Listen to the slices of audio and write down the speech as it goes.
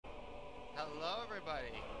Hello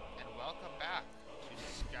everybody, and welcome back to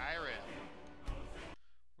Skyrim.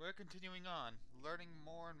 We're continuing on, learning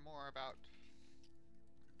more and more about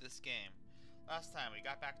this game. Last time we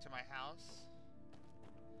got back to my house,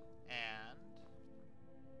 and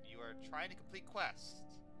you were trying to complete quests.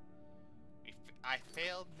 I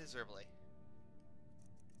failed miserably.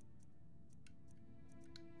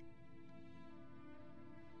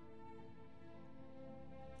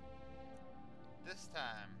 This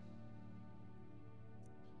time,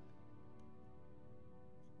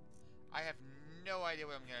 I have no idea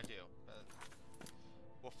what I'm gonna do, but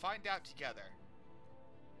we'll find out together.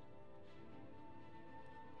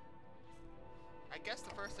 I guess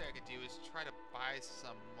the first thing I could do is try to buy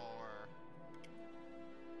some more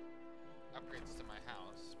upgrades to my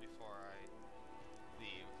house before I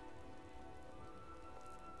leave.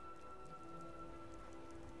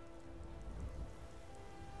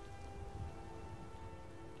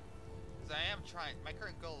 Because I am trying, my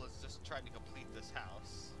current goal is just trying to complete this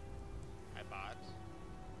house I bought.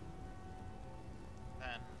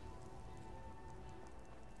 Then,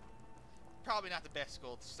 probably not the best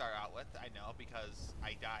goal to start out with, I know, because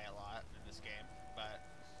I die a lot in this game, but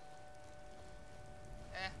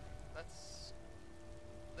let's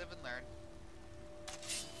live and learn.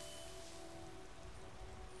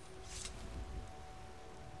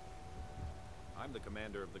 I'm the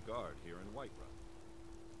commander of the guard here in Whiterun.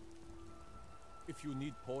 If you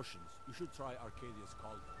need potions, you should try Arcadia's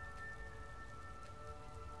Cauldron.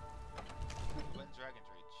 When's Dragon's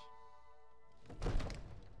Reach?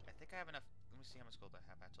 I think I have enough. Let me see how much gold I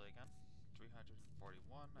have actually again.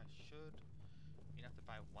 341. I should. You have to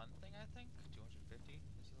buy one thing, I think. 250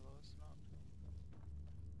 is the lowest amount.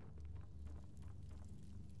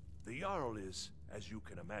 The Jarl is, as you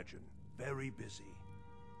can imagine, very busy.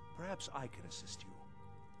 Perhaps I can assist you.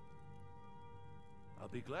 I'll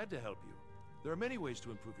be glad to help you. There are many ways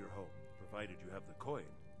to improve your home, provided you have the coin.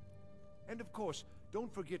 And of course,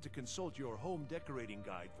 don't forget to consult your home decorating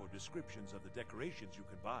guide for descriptions of the decorations you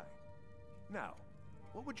can buy. Now,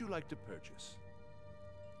 what would you like to purchase?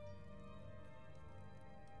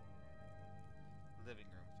 Living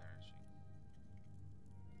room furnishing.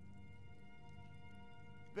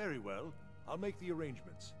 Very well. I'll make the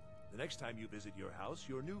arrangements. The next time you visit your house,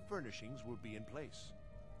 your new furnishings will be in place.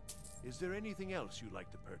 Is there anything else you'd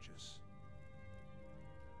like to purchase?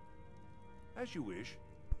 As you wish.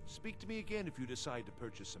 Speak to me again if you decide to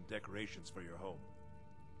purchase some decorations for your home.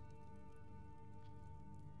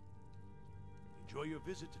 Enjoy your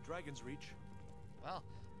visit to Dragon's Reach. Well,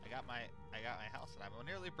 I got my house and I'm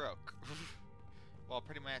nearly broke. Well,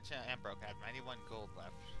 pretty much I am broke. I have 91 gold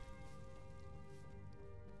left.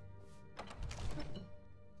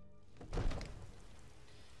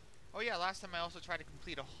 Oh yeah, last time I also tried to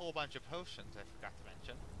complete a whole bunch of potions, I forgot to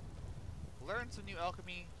mention. Learned some new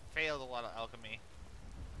alchemy, failed a lot of alchemy.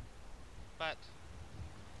 But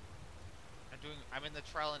I'm in the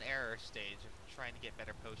trial and error stage of trying to get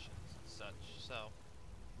better potions and such, so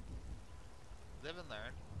live and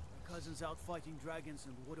learn. My cousin's out fighting dragons,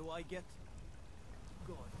 and what do I get?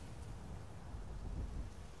 God.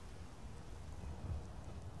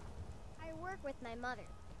 I work with my mother,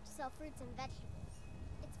 sell fruits and vegetables.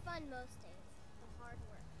 It's fun most days, but hard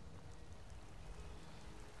work.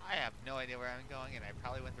 I have no idea where I'm going, and I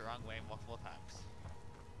probably went the wrong way multiple times.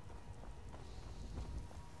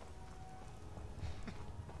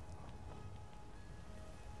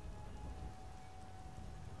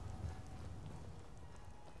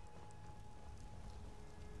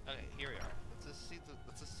 Okay, here we are. Let's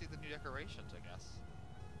just see the new decorations, I guess.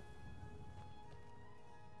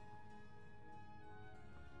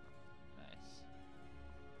 Nice.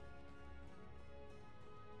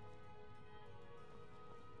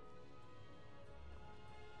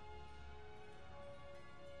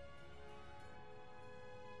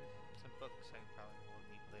 Some books I probably will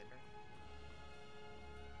need later.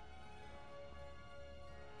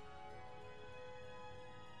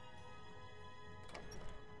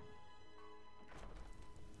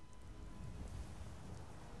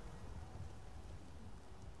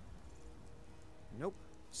 Nope.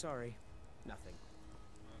 Sorry. Nothing.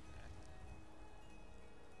 Okay.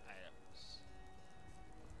 Items.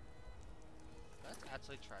 Let's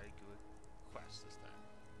actually try to do a quest this time.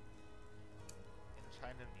 In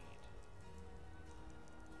time of need.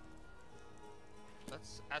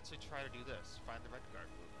 Let's actually try to do this. Find the red guard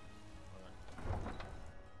movement.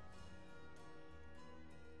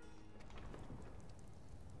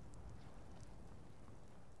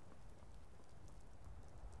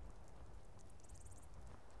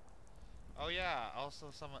 Oh yeah,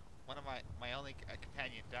 also one of my only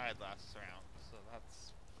companion died last round, so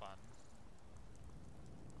that's fun.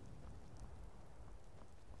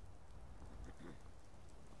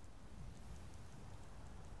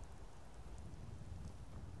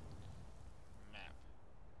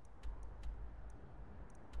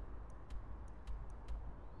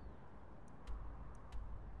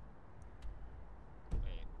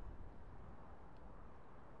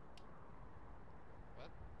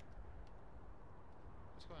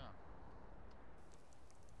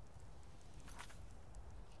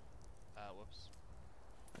 whoops.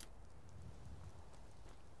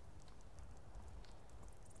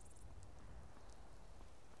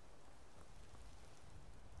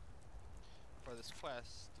 For this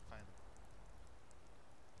quest, to find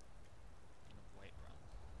the White Run.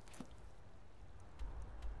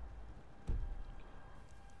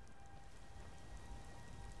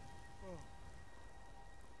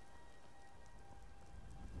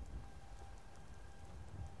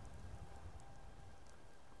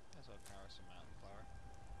 That's what powers some mountain flower.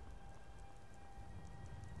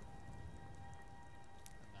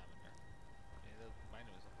 And lavender. Yeah, mine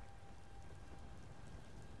was something.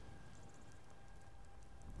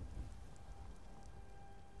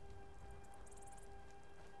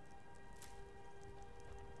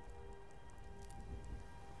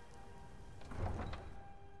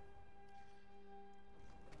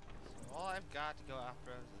 So all I've got to go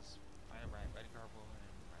after is find a red garble and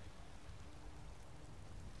right.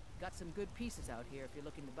 Got some good pieces out here if you're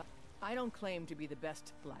looking to buy. I don't claim to be the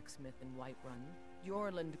best blacksmith in Whiterun.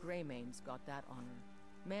 Jorland Greymane's got that honor.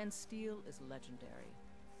 Man's steel is legendary.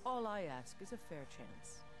 All I ask is a fair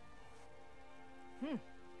chance.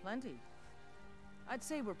 Plenty. I'd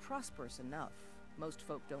say we're prosperous enough. Most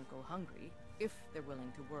folk don't go hungry, if they're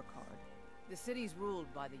willing to work hard. The city's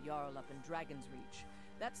ruled by the Jarl up in Dragon's Reach.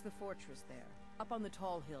 That's the fortress there, up on the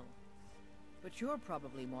tall hill. But you're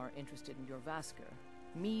probably more interested in Jorvaskr,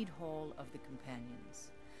 Mead Hall of the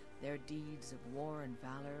Companions. Their deeds of war and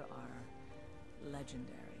valor are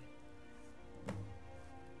legendary.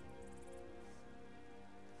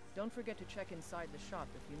 Don't forget to check inside the shop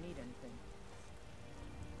if you need anything.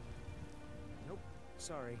 Nope,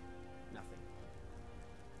 sorry. Nothing.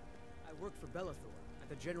 I work for Bellathor at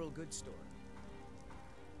the general goods store.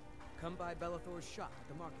 Come by Bellathor's shop at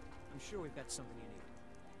the market. I'm sure we've got something you need.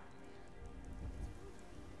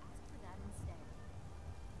 Ask for that instead.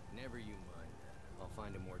 Never you mind. I'll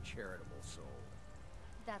find a more charitable soul.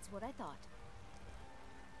 That's what I thought.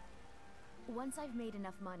 Once I've made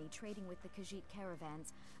enough money trading with the Khajiit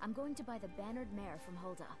caravans, I'm going to buy the bannered mare from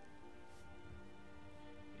Hulda.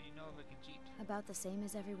 What do you know of a Khajiit? About the same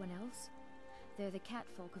as everyone else. They're the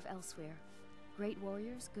catfolk of Elsewhere. Great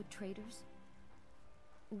warriors, good traders.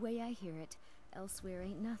 Way I hear it, Elsewhere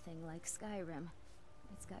ain't nothing like Skyrim.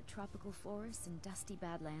 It's got tropical forests and dusty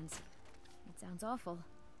badlands. It sounds awful.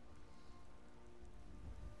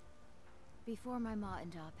 Before my ma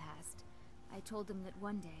and Da passed, I told them that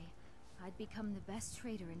one day I'd become the best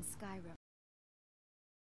trader in Skyrim.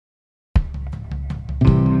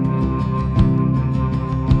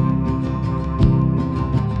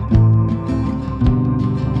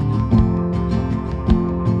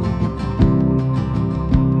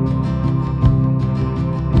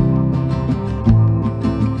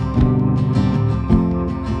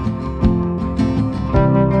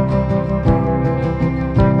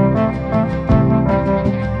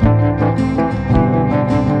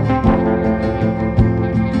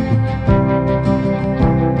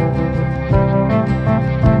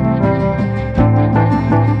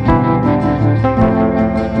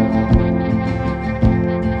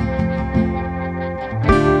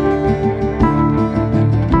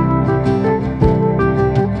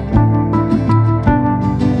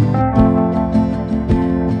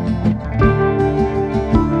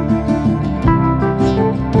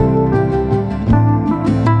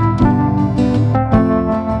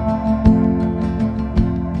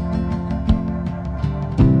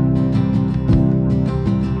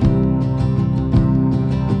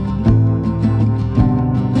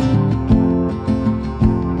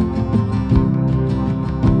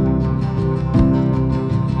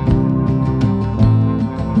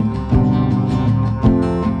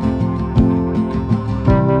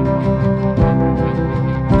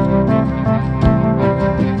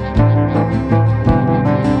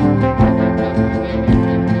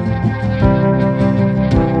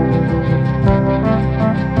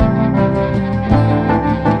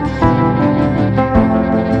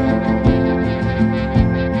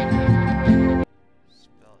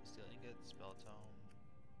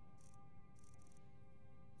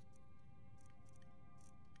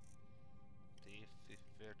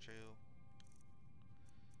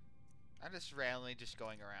 I'm just randomly just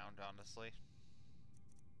going around, honestly.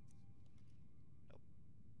 Nope.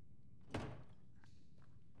 I do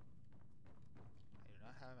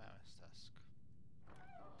not have a mammoth tusk.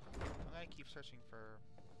 I'm gonna keep searching for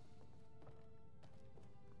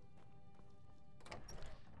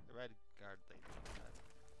the red guard lady.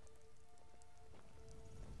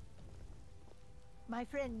 My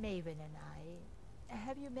friend Maven and I.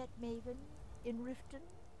 Have you met Maven in Riften?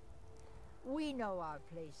 We know our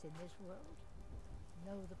place in this world.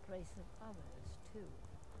 know the place of others, too.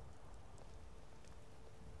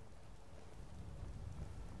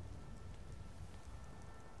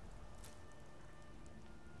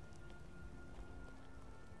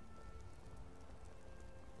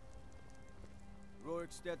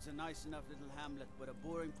 Rorikstead's a nice enough little hamlet, but a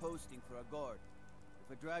boring posting for a guard.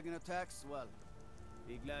 If a dragon attacks, well,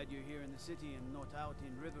 be glad you're here in the city and not out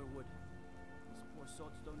in Riverwood. These poor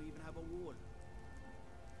sods don't even have a wall.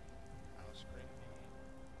 That was great.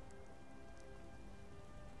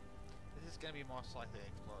 This is gonna be most likely an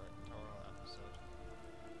exploratorial episode.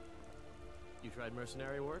 You tried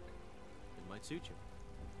mercenary work? It might suit you.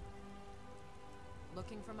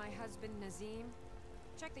 Looking for my husband, Nazim?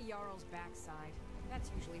 Check the Jarl's backside.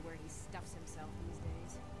 That's usually where he stuffs himself these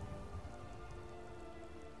days.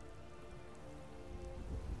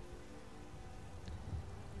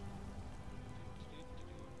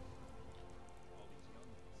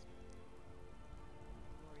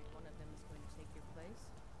 Worried one of them is going to take your place?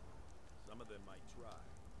 Some of them might try.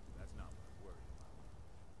 That's not what I'm worried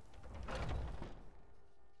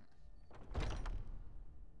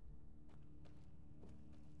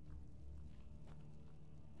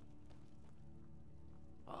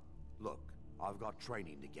about. Look, I've got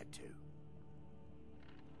training to get to.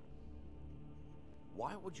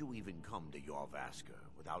 Why would you even come to Jorvaska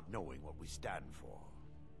without knowing what we stand for?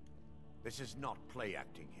 This is not play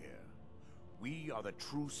acting here. We are the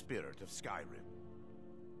true spirit of Skyrim.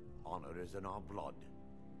 Honor is in our blood,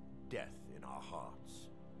 death in our hearts.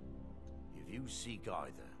 If you seek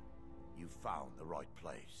either, you've found the right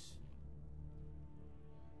place.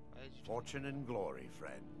 Fortune and glory,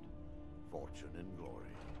 friend. Fortune and glory.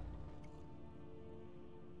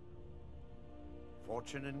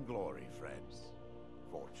 Fortune and glory, friends.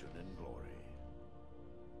 Fortune and glory.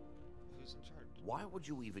 Who's in charge? Why would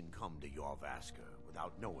you even come to Jorvaska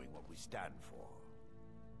without knowing what we stand for?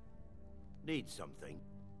 Need something?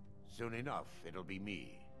 Soon enough, it'll be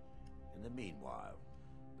me. In the meanwhile,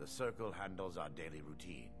 the Circle handles our daily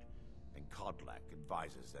routine, and Kodlak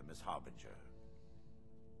advises them as Harbinger.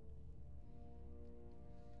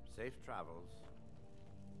 Safe travels.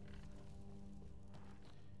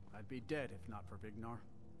 I'd be dead if not for Vignar.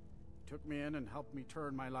 He took me in and helped me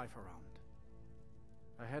turn my life around.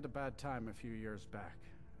 I had a bad time a few years back,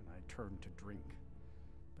 and I turned to drink.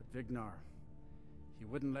 But Vignar, he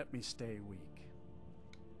wouldn't let me stay weak.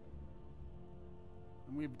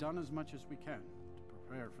 And we've done as much as we can to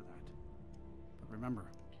prepare for that. But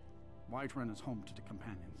remember, Whiterun is home to the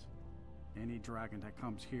Companions. Any dragon that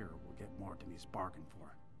comes here will get more than he's bargained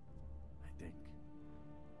for. I think.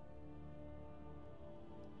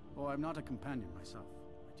 Oh, I'm not a companion myself.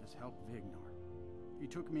 I just help Vignar. He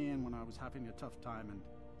took me in when I was having a tough time and...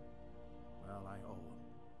 well, I owe him.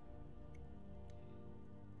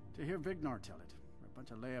 To hear Vignar tell it, we're a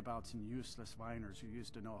bunch of layabouts and useless whiners who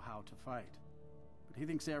used to know how to fight. But he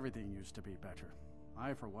thinks everything used to be better.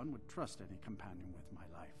 I, for one, would trust any companion with my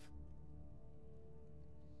life.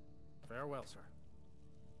 Farewell, sir.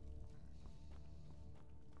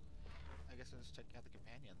 I guess I'm just checking out the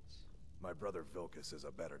companions. My brother Vilkas is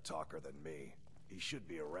a better talker than me. He should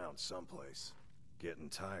be around someplace. Getting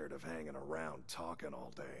tired of hanging around talking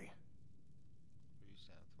all day. What do you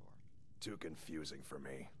stand for? Too confusing for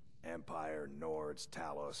me. Empire, Nords,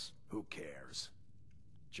 Talos, who cares?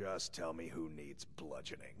 Just tell me who needs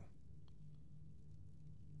bludgeoning.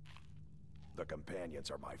 The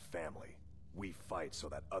Companions are my family. We fight so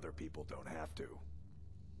that other people don't have to.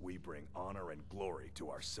 We bring honor and glory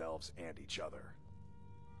to ourselves and each other.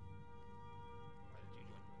 Why did you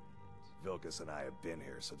join? Vilkas and I have been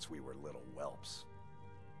here since we were little whelps.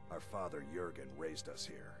 Our father Jurgen raised us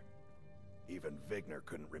here. Even Vignar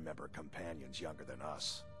couldn't remember companions younger than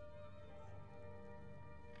us.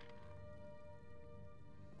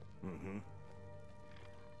 Mm-hmm.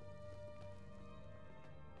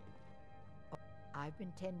 I've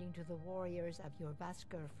been tending to the warriors of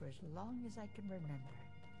Jorvaskr for as long as I can remember.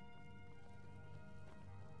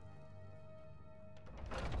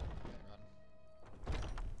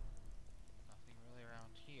 Nothing really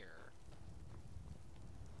around here.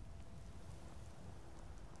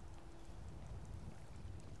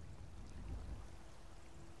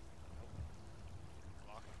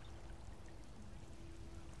 Locked.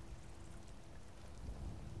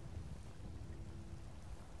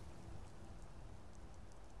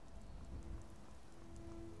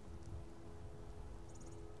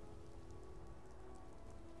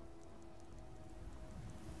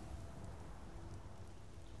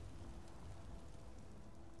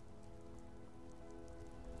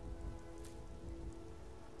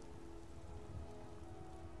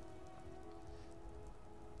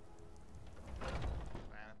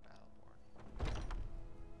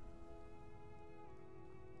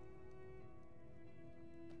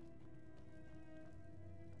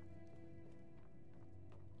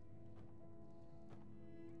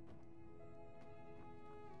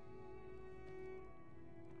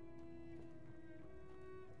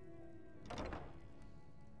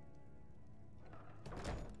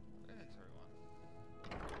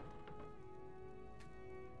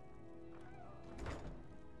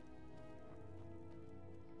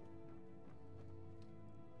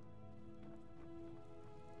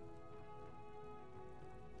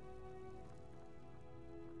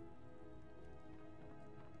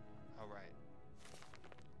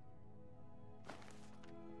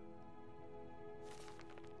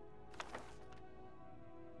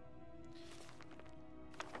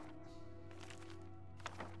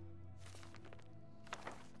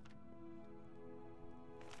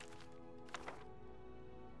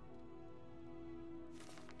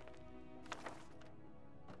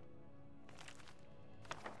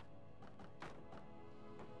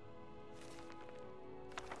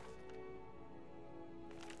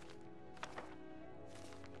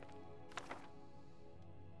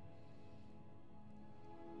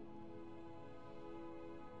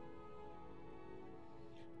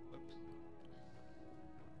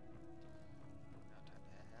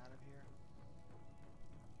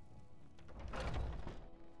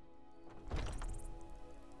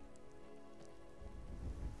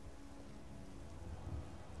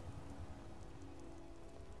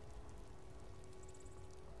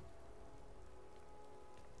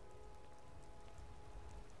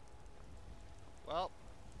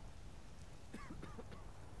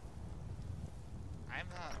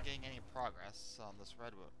 getting any progress on this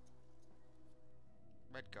red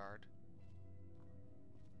guard.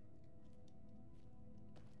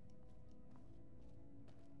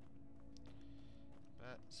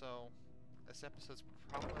 But so this episode's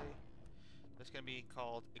probably just gonna be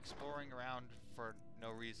called "Exploring Around for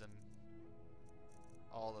No Reason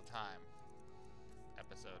All the Time"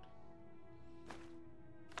 episode.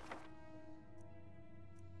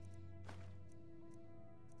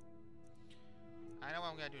 I know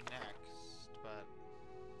what I'm gonna do next, but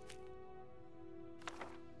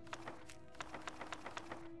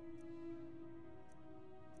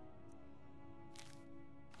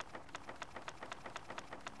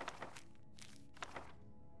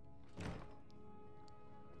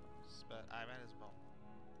I might as well.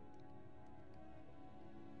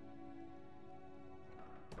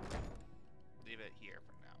 Leave it here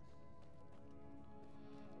for now.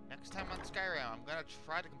 Next time on Skyrim, I'm gonna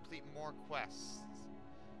try to complete more quests.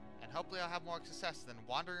 And hopefully I'll have more success than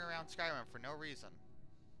wandering around Skyrim for no reason.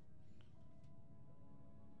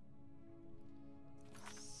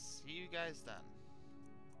 See you guys then.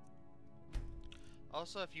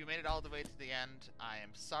 Also, if you made it all the way to the end, I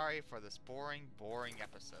am sorry for this boring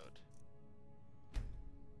episode.